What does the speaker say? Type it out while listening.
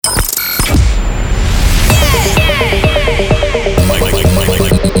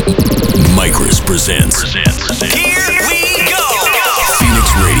presents. Here we go. Phoenix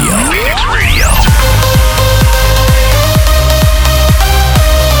Radio.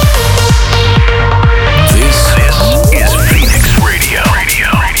 This is Phoenix Radio.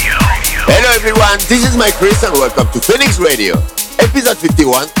 Hello everyone, this is Mykris and welcome to Phoenix Radio, episode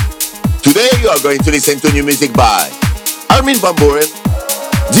 51. Today you are going to listen to new music by Armin van Buuren,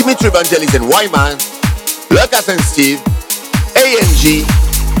 Dimitri, Vangelis and Wyman, Lucas and Steve, ANG,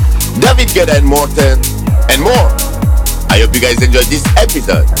 David Guetta and MORTEN, and more. I hope you guys enjoyed this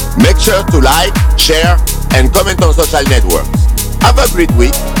episode. Make sure to like, share, and comment on social networks. Have a great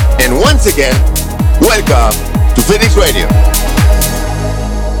week, and once again, welcome to Phoenix Radio.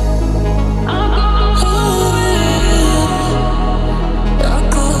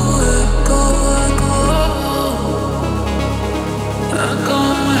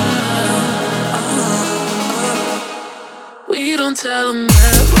 We don't tell them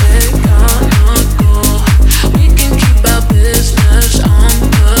where we're gonna go. We can keep our business on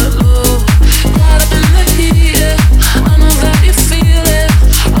the low. Caught up in the heat, yeah. I know that you feel it.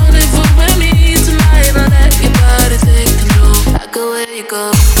 Rendezvous with me tonight and let your body take control. I go where you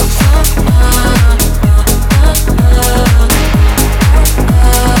go.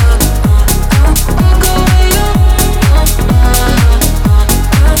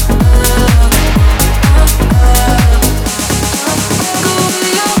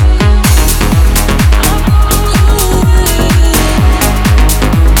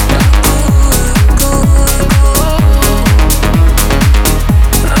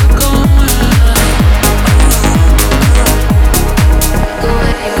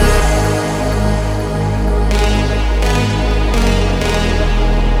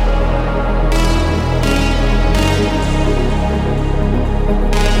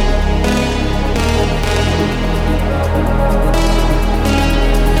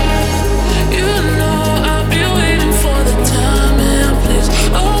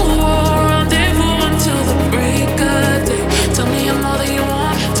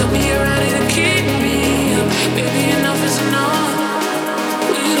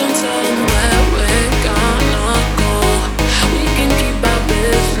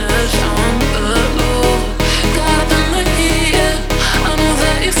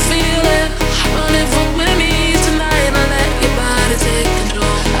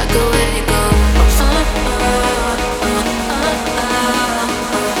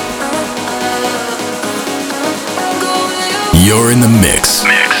 You're in the mix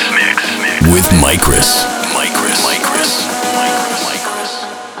with Mykris.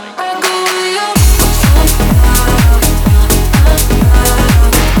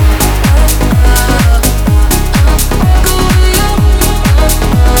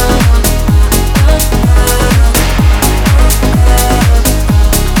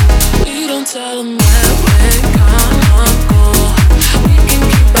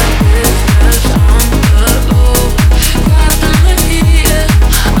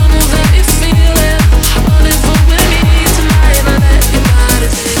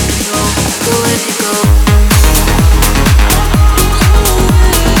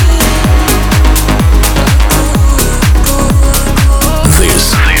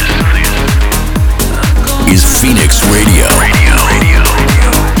 Phoenix Radio.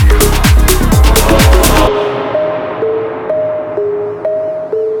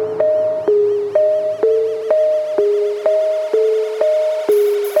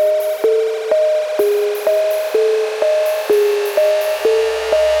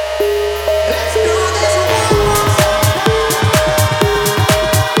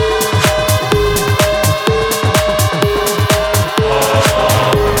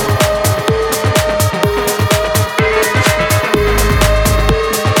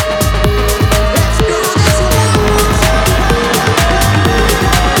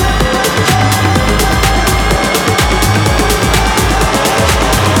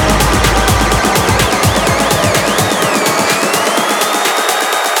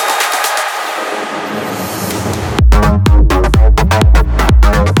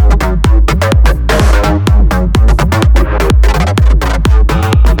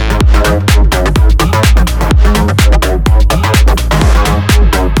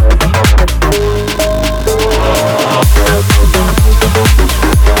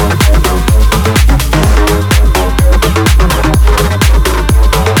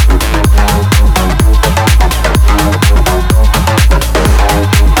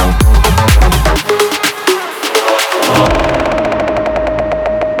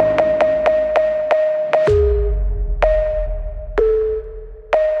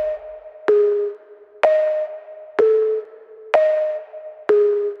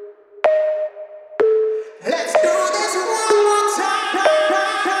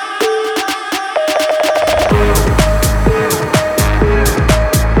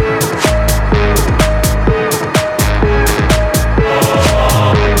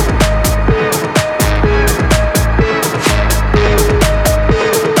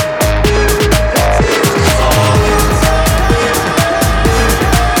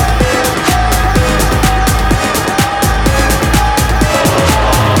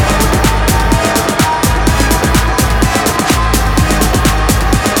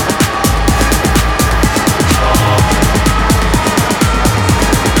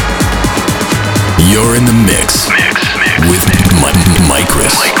 You're in the mix with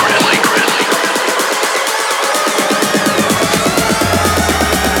Mykris.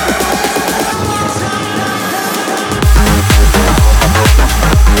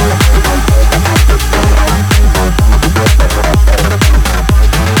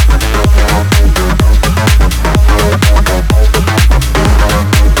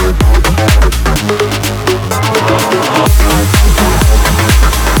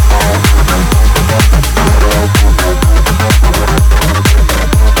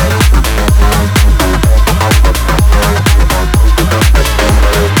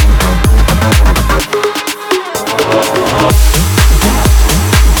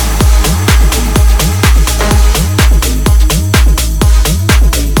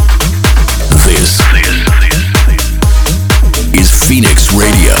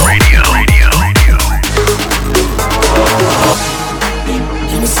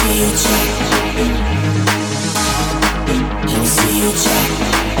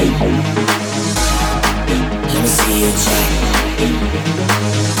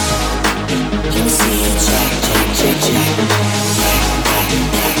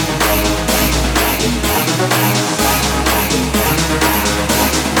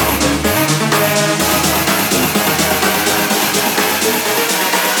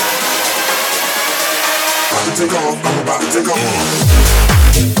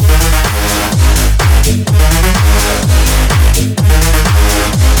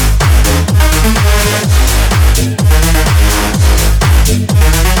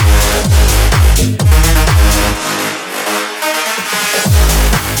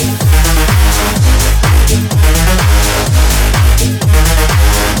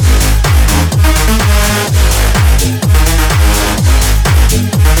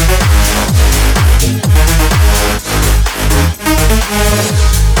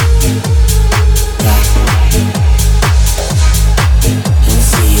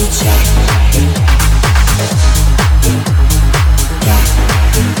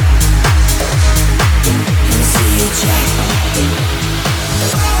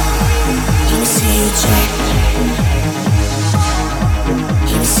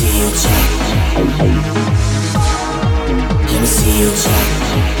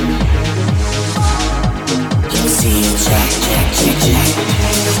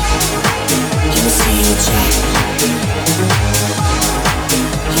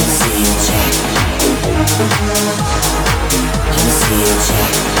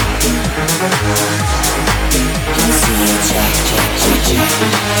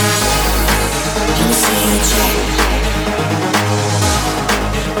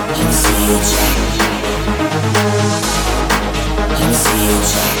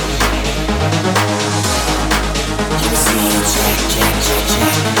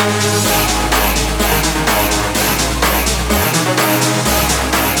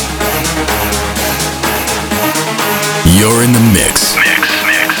 You're in the mix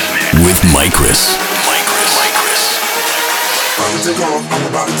with Mykris. I'm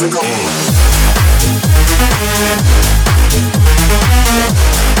about to go.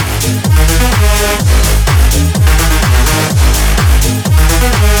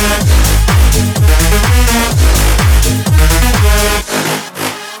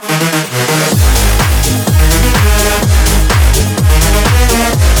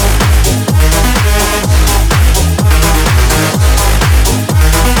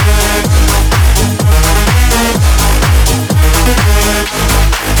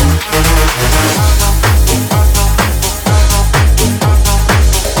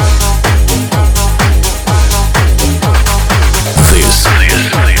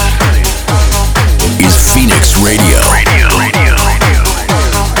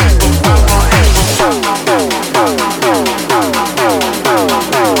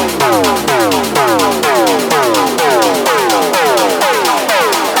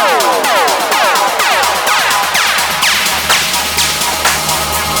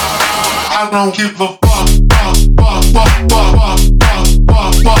 don't give a fuck.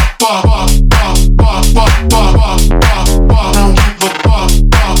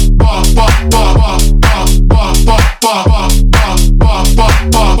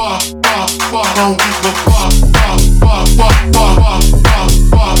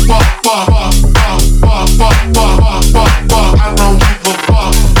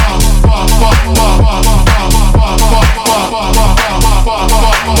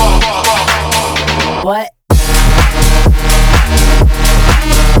 What?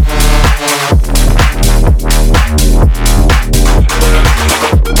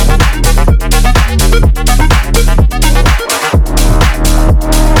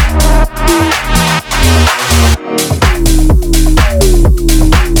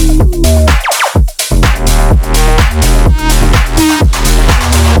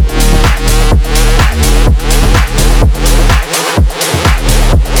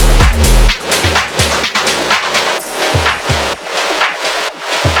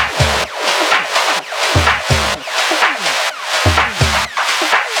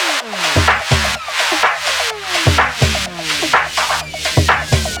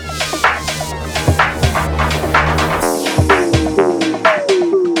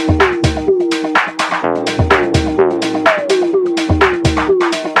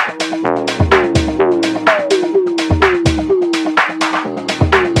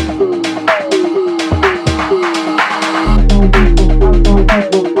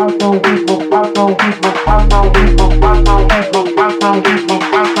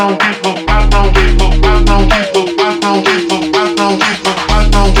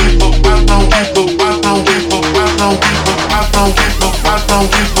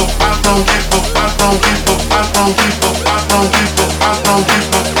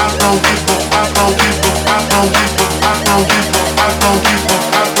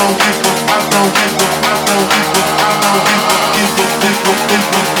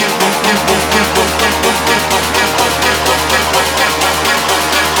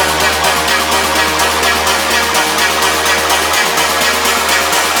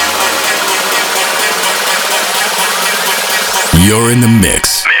 You're in the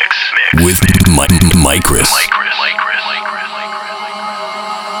mix with Mykris.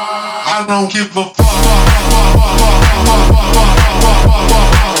 I don't give a fuck.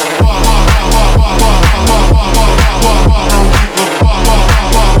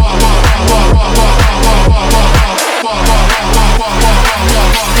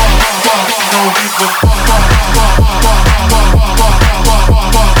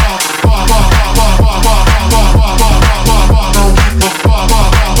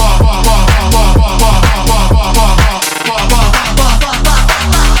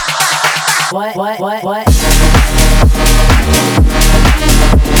 What?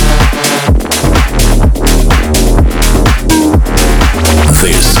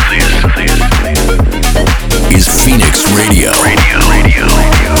 This is Phoenix Radio.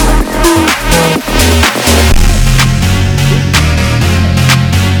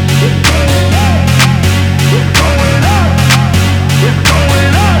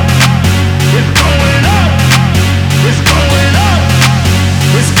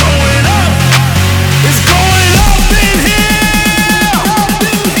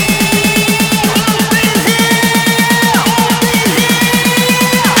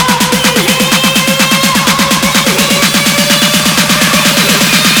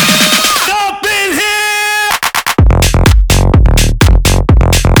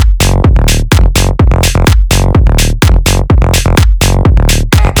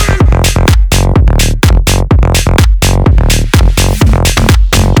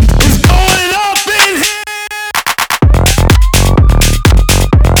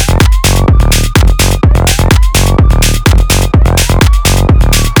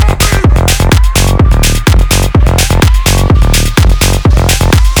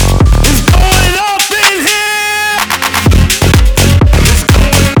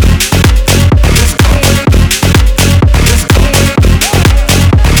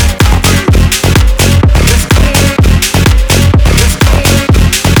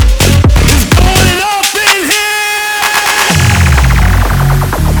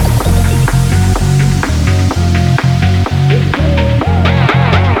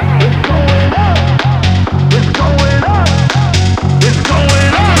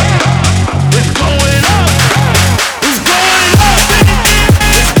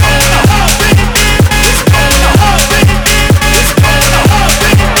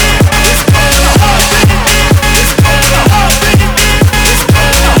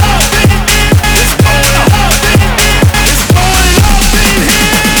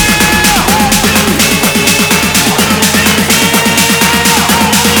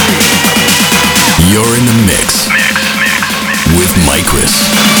 You're in the mix with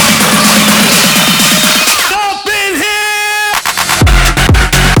Mykris.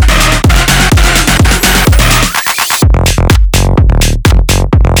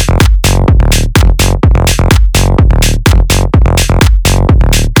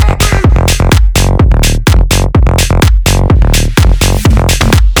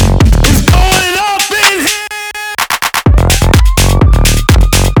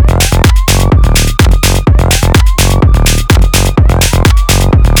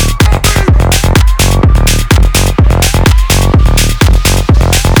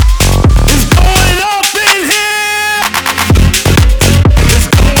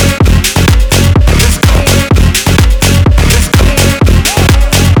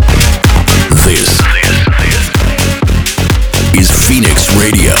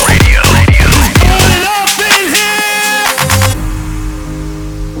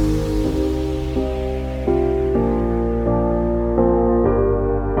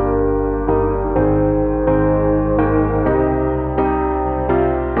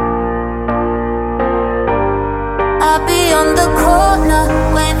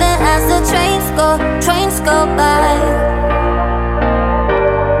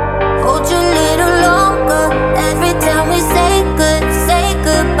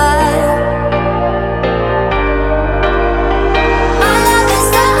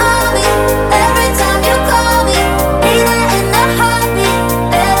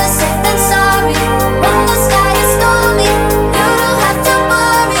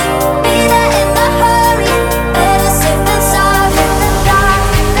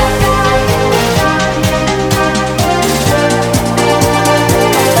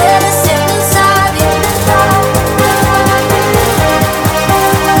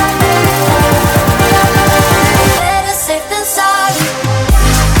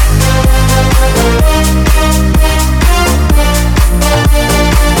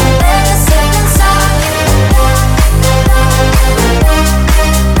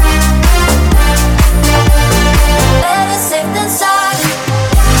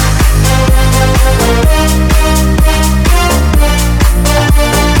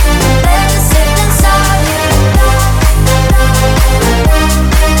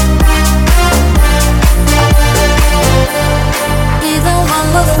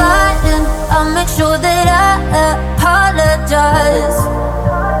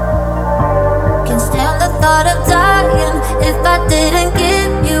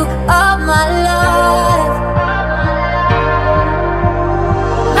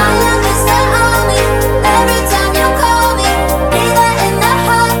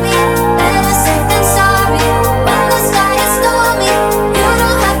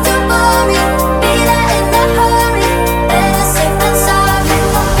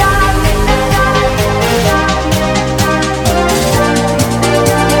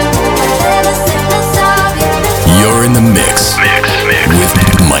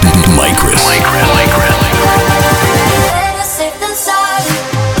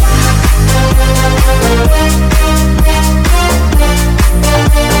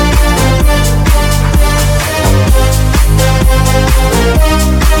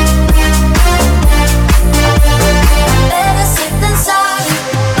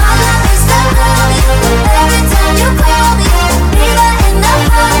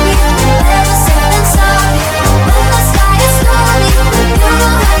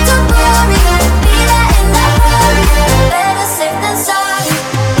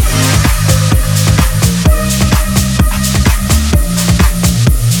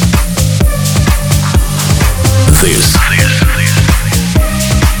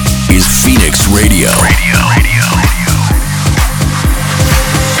 Phoenix Radio.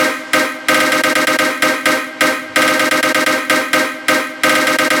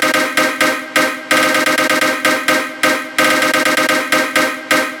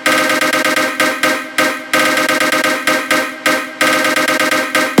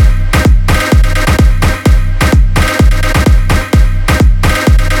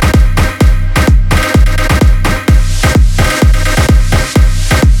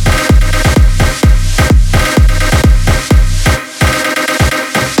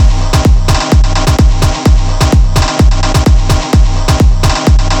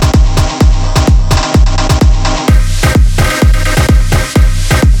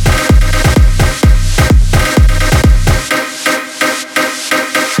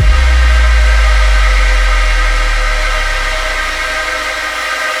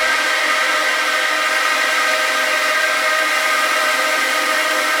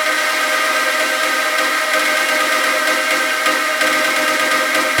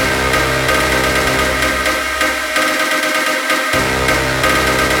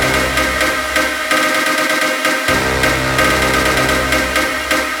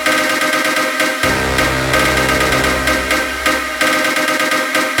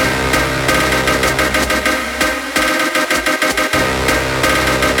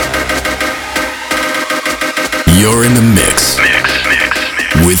 You're in the mix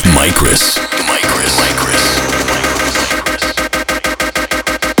with Mykris.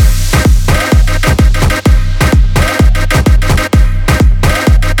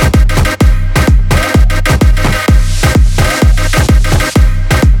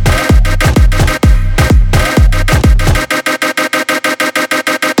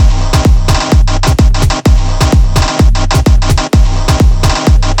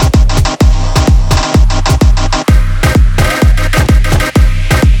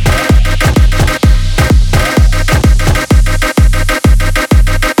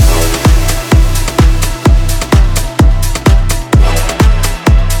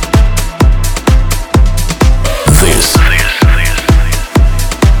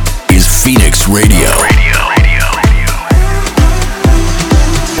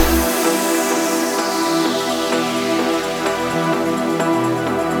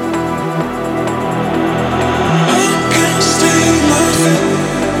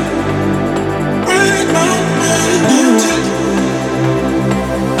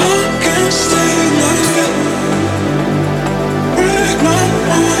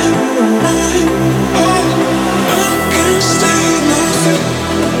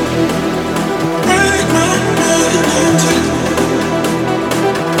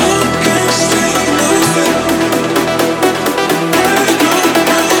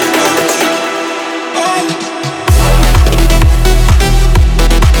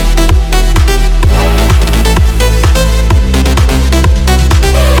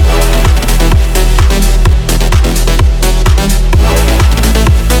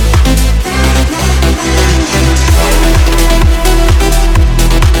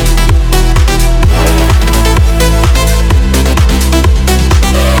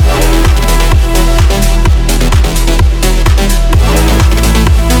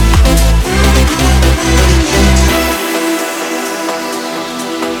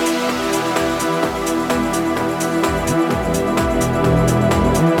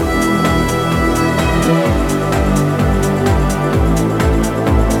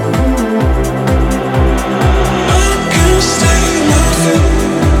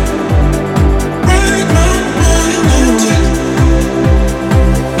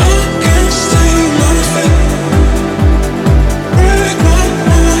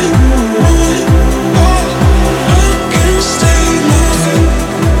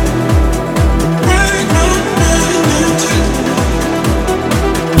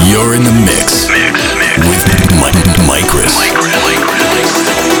 You're in the mix with Mykris.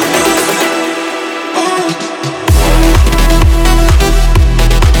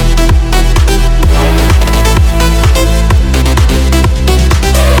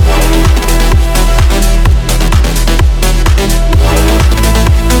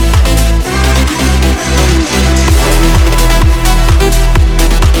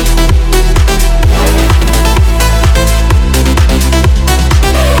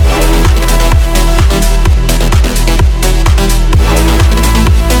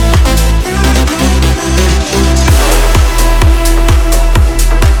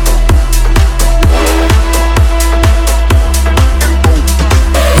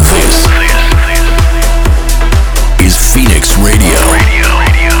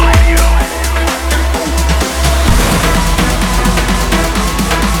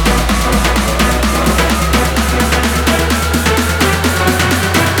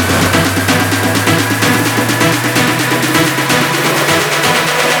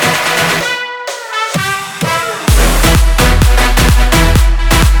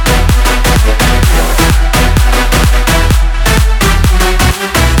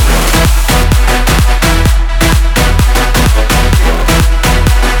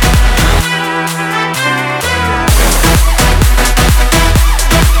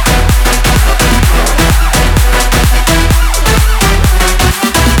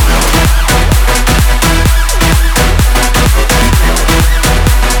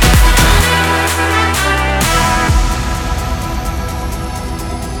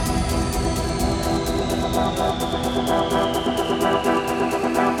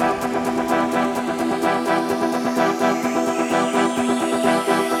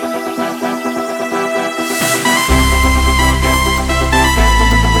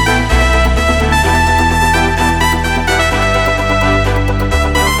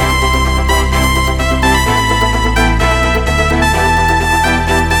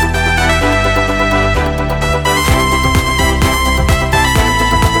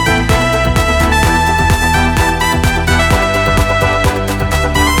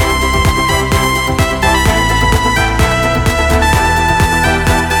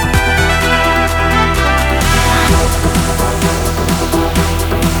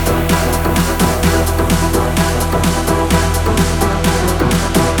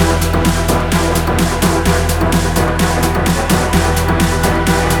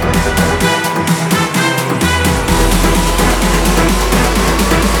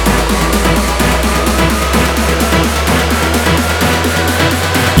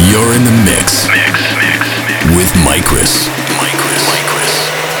 You're in the mix with Mykris.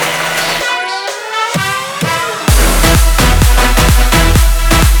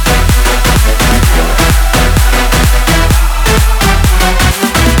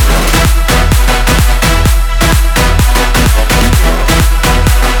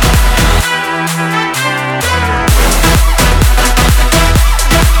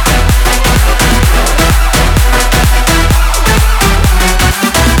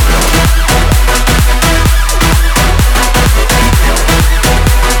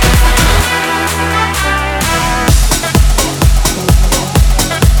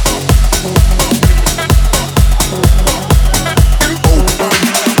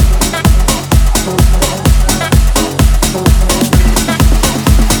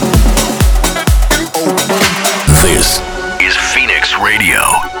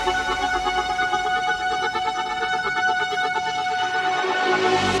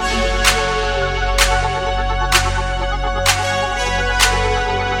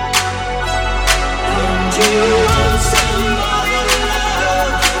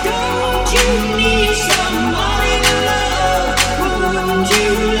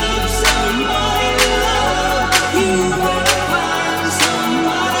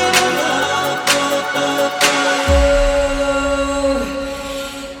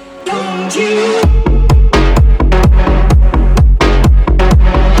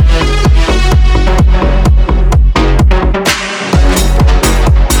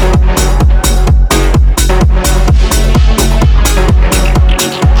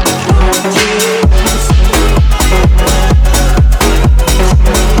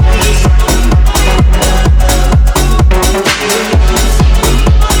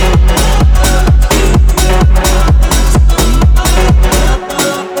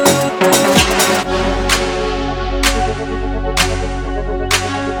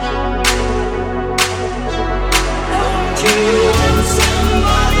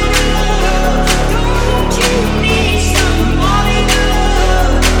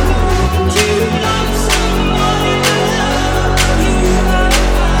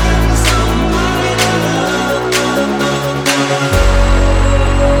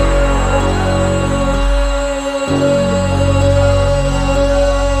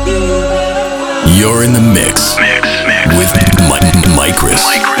 You're in the mix with Mykris.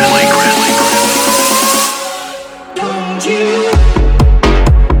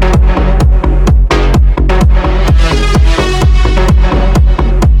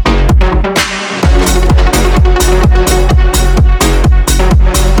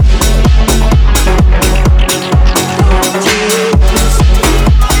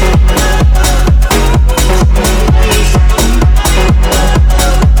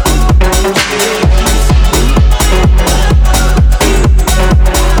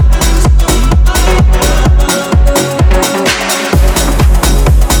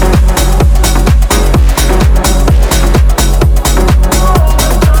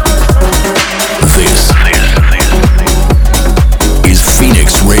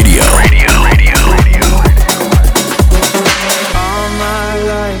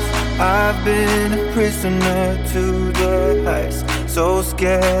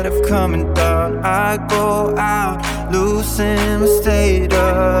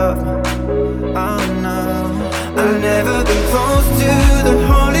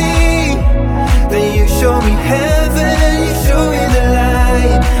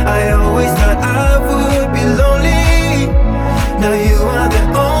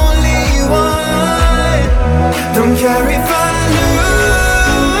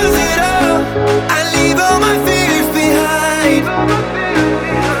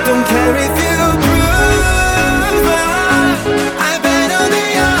 Don't care if you prove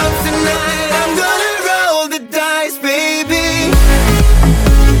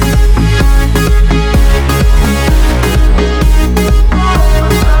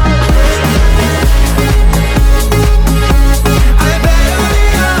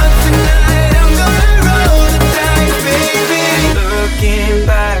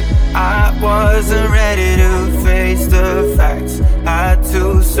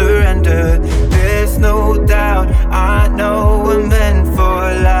surrender. There's no doubt, I know we're meant for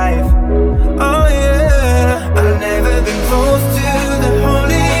life. Oh yeah, I've never been close to the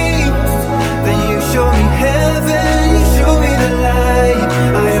holy. Then you show me heaven, you show me the light.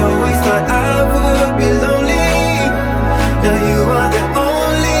 I always thought I would be lonely. Now you are the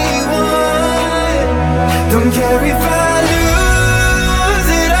only one. Don't care if I lose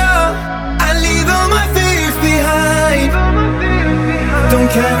it all, I leave all my fears behind. Don't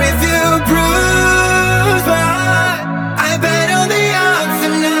care if you bruise my heart, I bet on the odds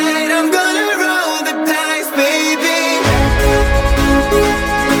tonight. I'm gonna roll the dice, baby.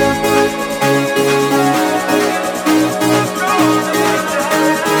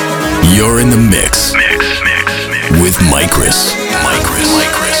 You're in the mix with Mykris.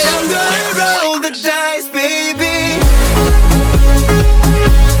 I'm gonna roll the dice, baby.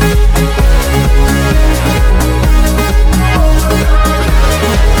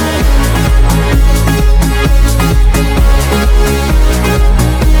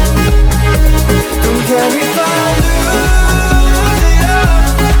 Don't care if I lose it all,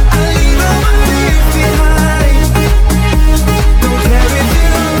 I leave all my fears behind. Don't care if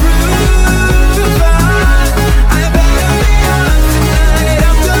you bruise my heart, I bet on the odds tonight.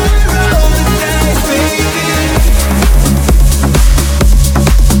 I'm gonna roll the dice, baby.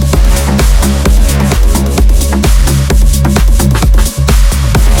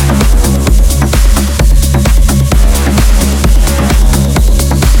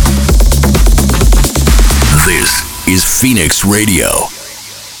 This is Phoenix Radio.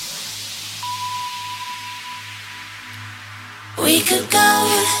 We could go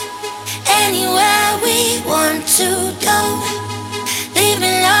anywhere we want to go. Leave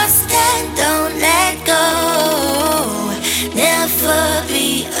me lost and don't let go. Never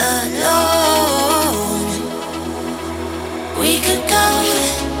be alone. We could go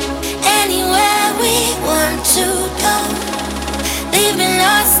anywhere we want to go. Leave me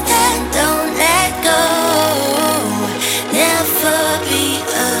lost and don't let go. Never be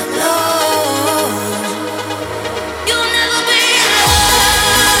alone. You'll never be alone.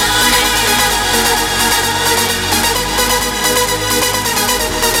 You'll never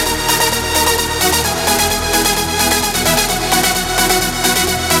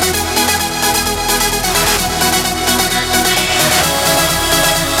be alone.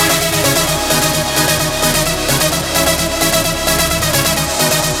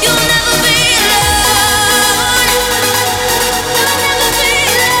 You'll never be alone.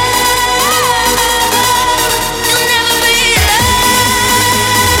 You'll never be alone. You'll never be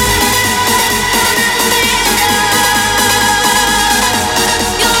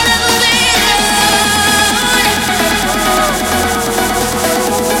alone.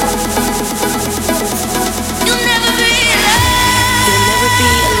 You'll never be alone. You'll never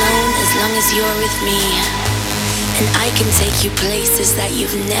be alone as long as you're with me. And I can take you places that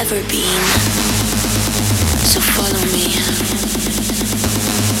you've never been. So follow me.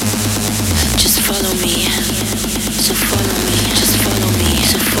 Just follow me. So follow me. Just follow me.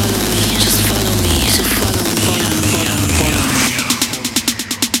 So follow me. Just follow me. So follow me.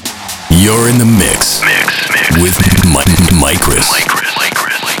 You're in the mix with Mykris.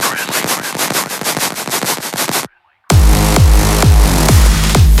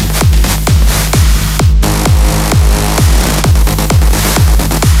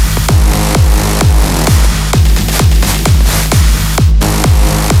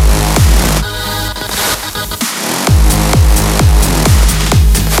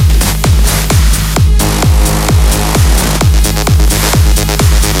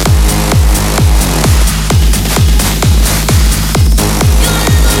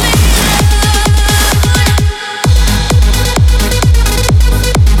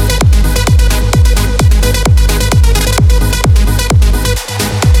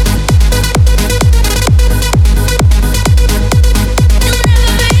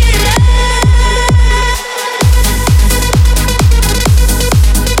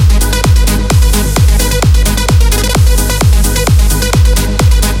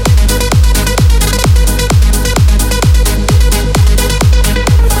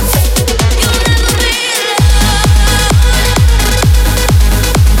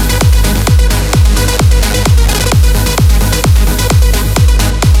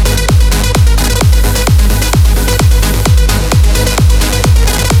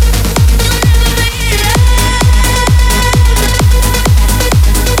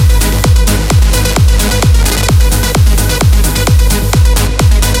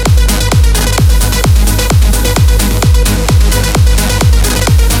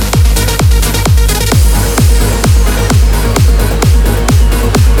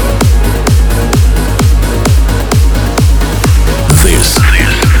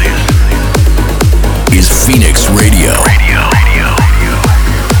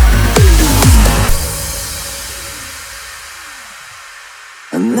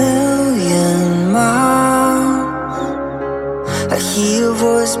 million miles. I hear your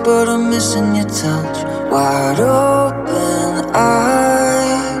voice, but I'm missing your touch. Wide open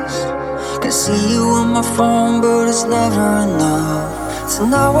eyes. Can see you on my phone, but it's never enough. So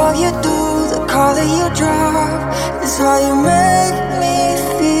now all you do, the car that you drive, is how you make me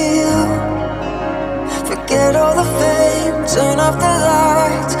feel. Forget all the fame, turn off the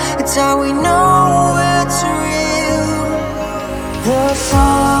lights. It's how we know it's real. The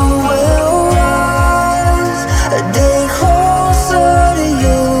sun will rise, a day closer to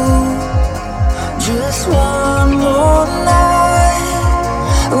you. Just one more night,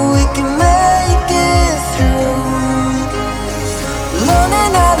 we can make it through.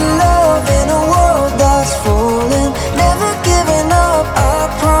 Learning how to love in a world that's falling. Never giving up, I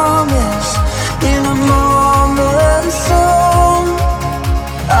promise. In a moment soon,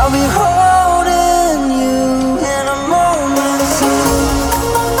 I'll be holding you. In a moment soon.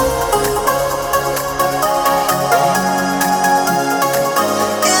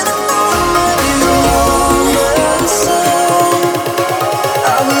 In a moment soon,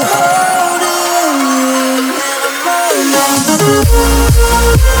 I'll be holding you. In a moment soon.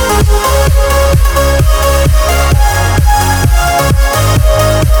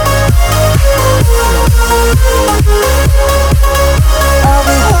 I'll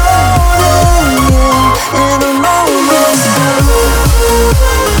be holding you in a moment soon.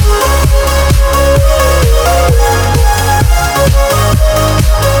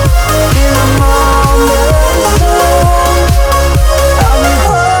 In a moment soon. I'll be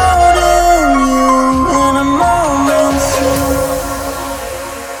holding you in a moment soon.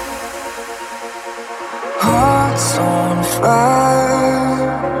 Hearts on fire,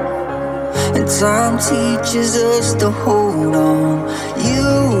 and time teaches us to hold on.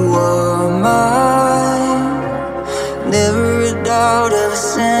 You were mine, never a doubt ever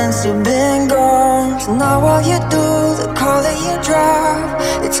since you've been gone. So now all you do, the car that you drive,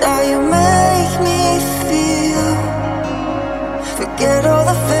 it's how you make me feel. Forget all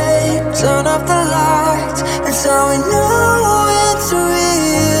the fame, turn off the lights. It's how we know it's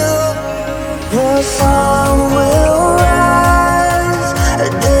real. The sun will rise, a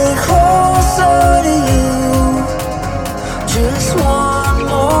day closer to you. Just one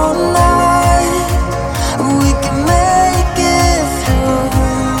more night, we can make it through.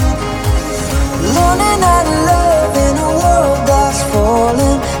 Learning how to love in a world that's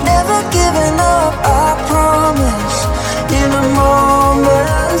falling. Never giving up, I promise. In a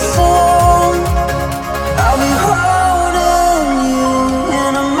moment soon, I'll be holding you.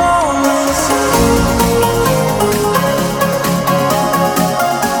 In a moment soon.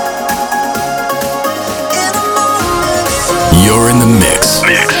 In a moment soon. You're in the mix.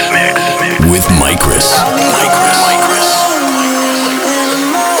 With Mykris.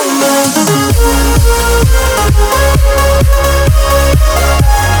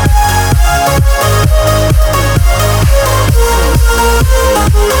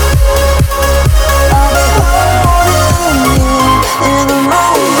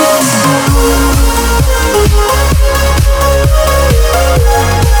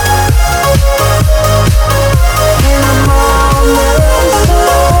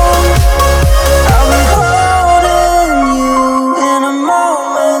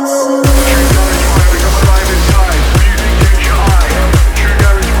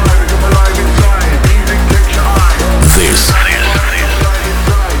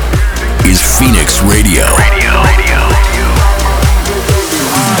 Radio.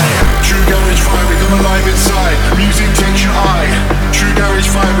 True garage vibe, become alive inside. Music takes your eye. True garage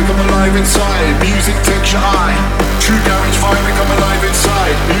vibe, become alive inside. Music takes your eye. True garage vibe, become alive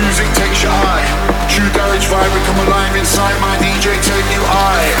inside. Music takes your eye. True garage vibe, become alive inside. My DJ take you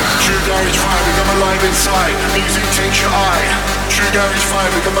eye. True garage vibe, become alive inside. Music takes your eye. True garage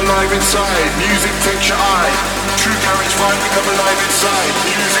vibe, become alive inside. Music takes your eye. True garage vibe, become alive inside.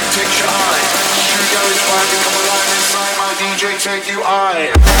 Music takes your eye. True garage vibe, become alive inside. My DJ take you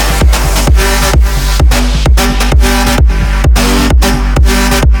eye.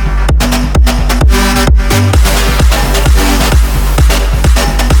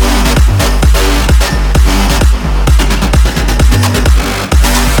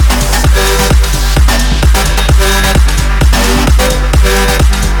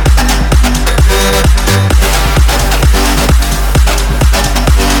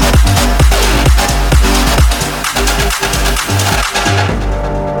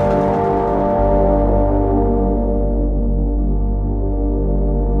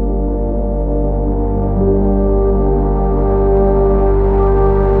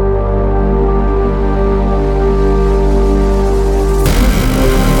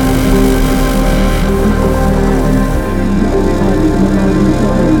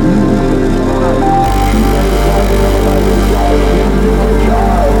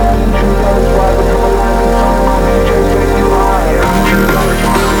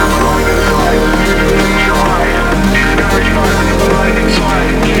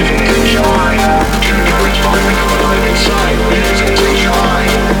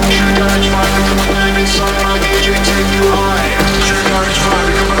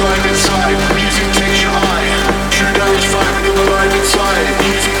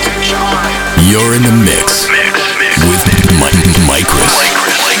 You're in the mix with Mykris.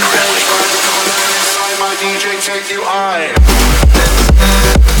 My DJ take you high.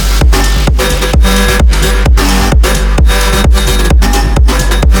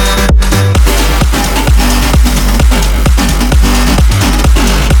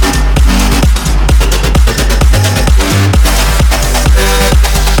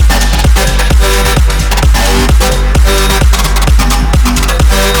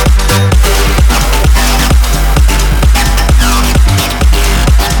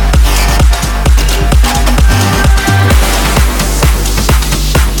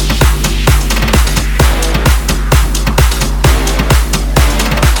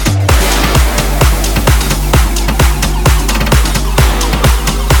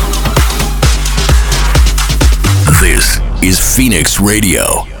 Is Phoenix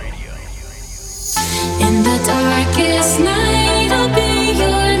Radio. In the darkest night, I'll be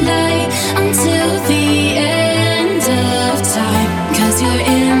your light until the end of time. 'Cause you're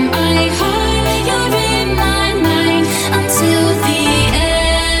in my heart, you're in my mind until the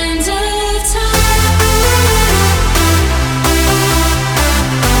end of time.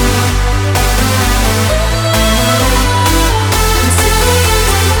 Until the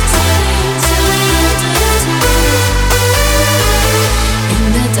end of time, till the end of time. In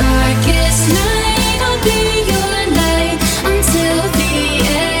the darkest night, I'll be your light until the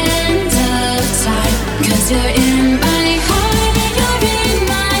end of time. 'Cause you're in my heart, you're in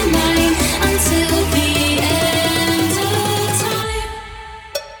my mind until the end of time.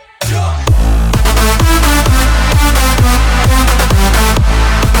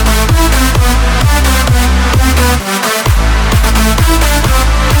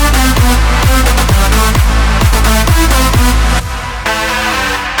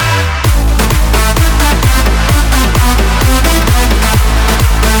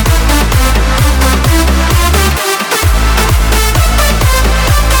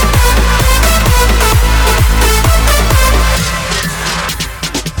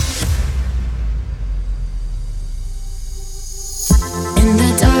 In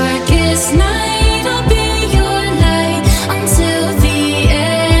the darkest night, I'll be your light until the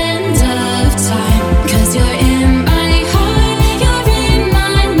end of time. 'Cause you're in my heart, you're in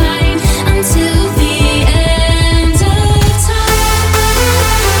my mind until the end of time.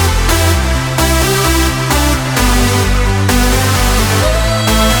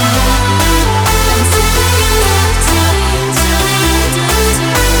 Until the end of time, till the end of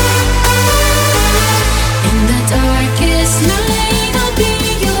time. In the darkest night, I'll be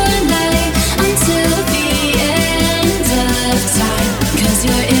your light until the end of time. 'Cause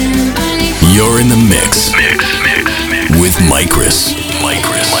you're in my heart. You're in the mix with Mykris.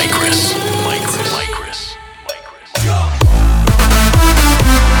 Mykris.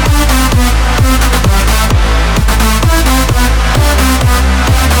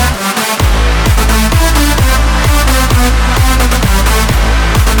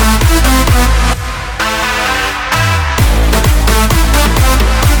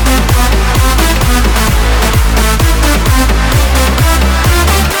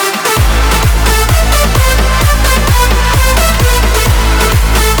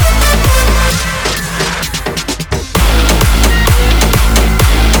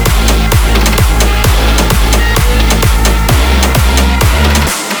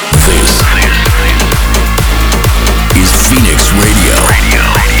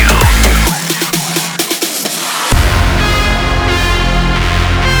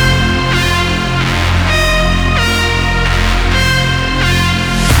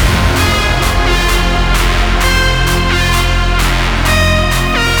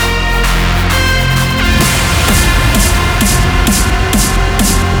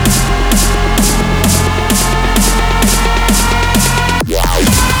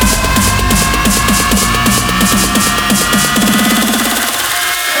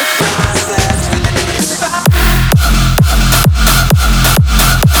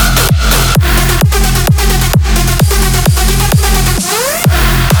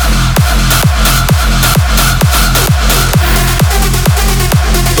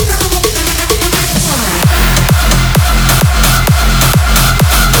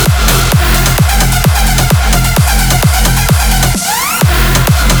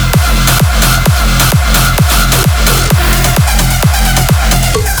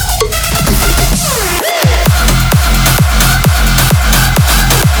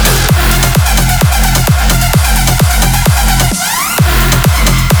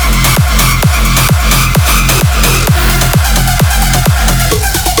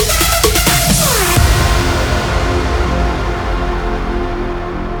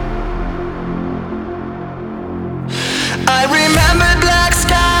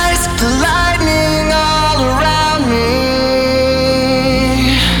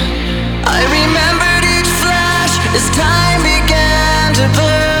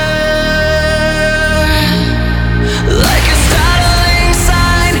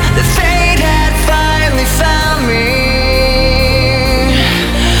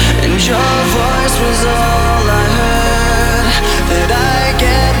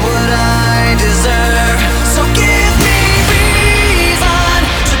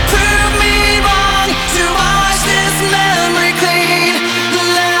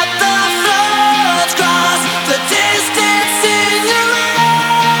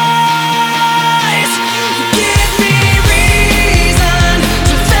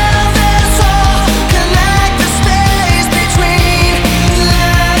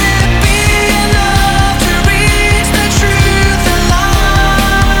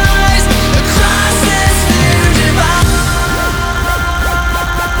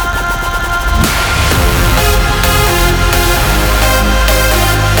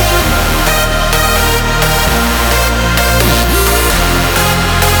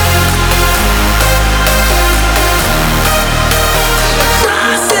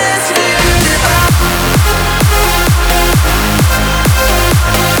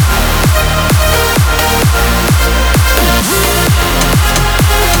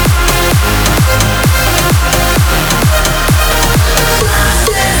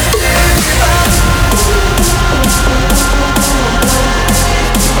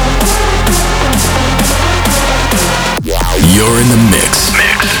 in the mix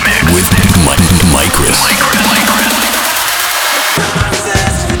with Mykris.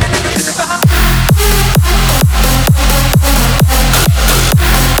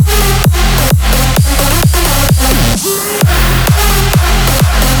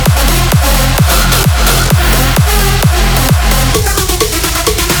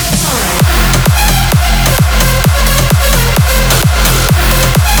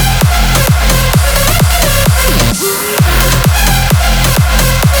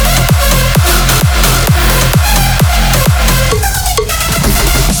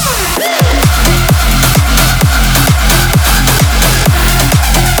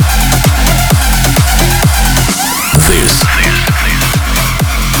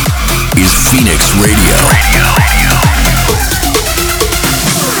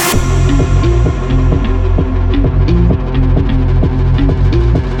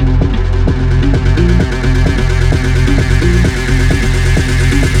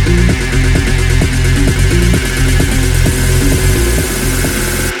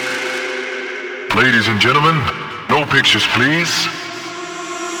 Ladies and gentlemen, no pictures, please.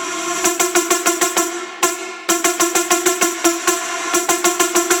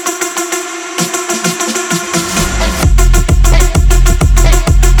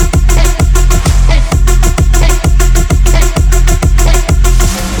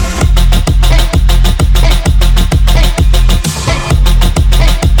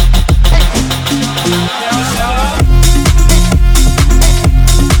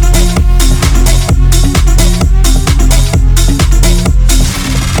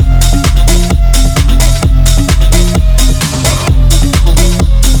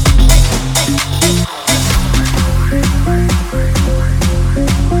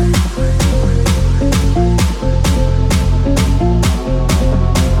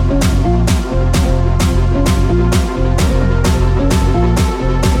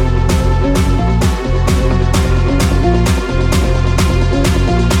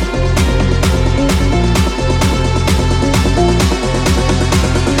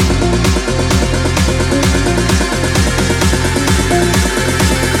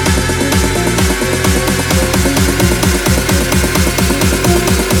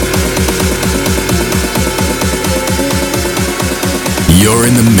 You're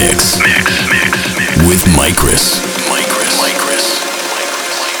in the mix with Mykris.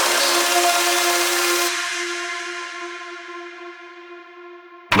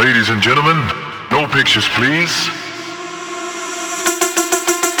 Ladies and gentlemen, no pictures, please.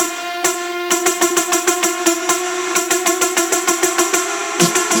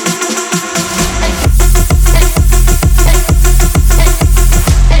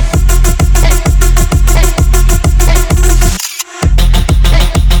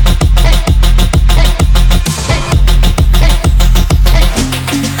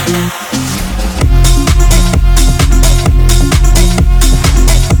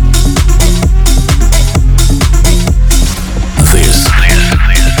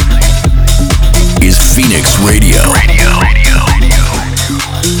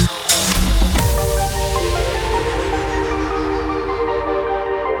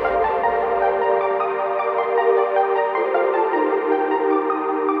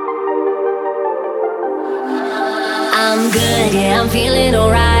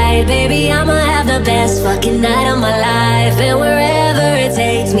 Fucking night of my life, and wherever it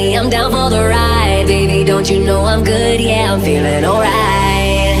takes me, I'm down for the ride. Baby, don't you know I'm good? Yeah, I'm feeling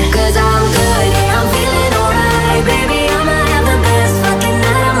alright. 'Cause I'm good, yeah, I'm feeling alright. Baby, I'ma have the best fucking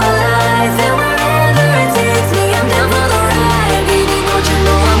night of my life, and wherever it takes me, I'm down for the ride. Baby, don't you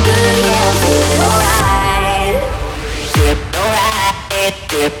know I'm good? Yeah, I'm feeling alright. Feel alright,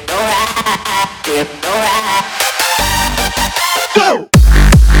 feel alright, feel alright. Go!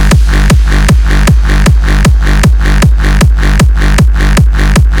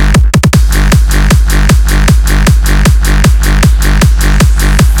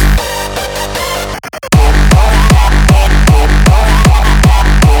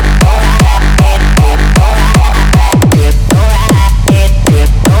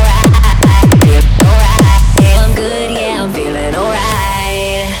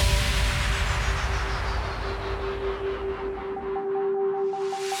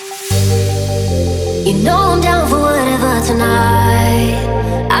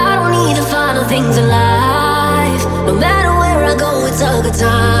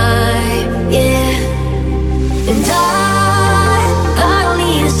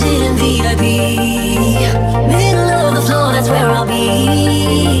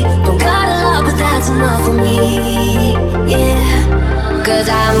 Cause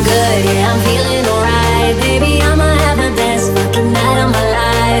I'm good, yeah, I'm feeling alright. Baby, I'ma have the best fucking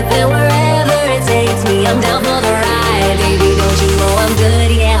life, and wherever it takes me, I'm down for the ride. Baby, don't you know I'm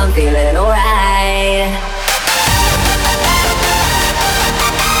good? Yeah, I'm feeling alright.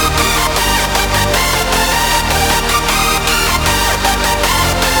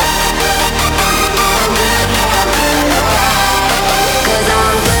 Cause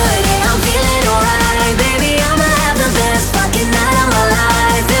I'm good, yeah, I'm feeling alright. Baby, I'ma have the best fucking night of my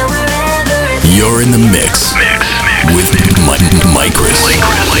life, and wherever it takes You're in the mix with Mykris.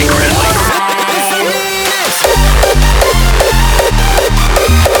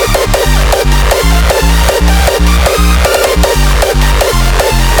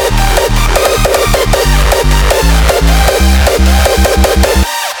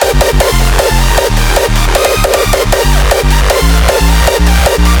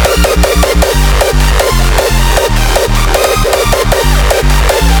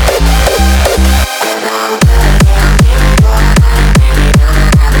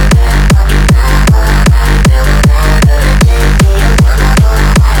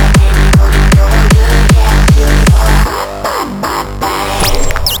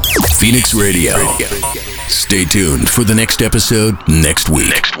 Phoenix Radio. Stay tuned for the next episode next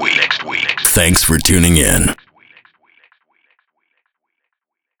week. Thanks for tuning in.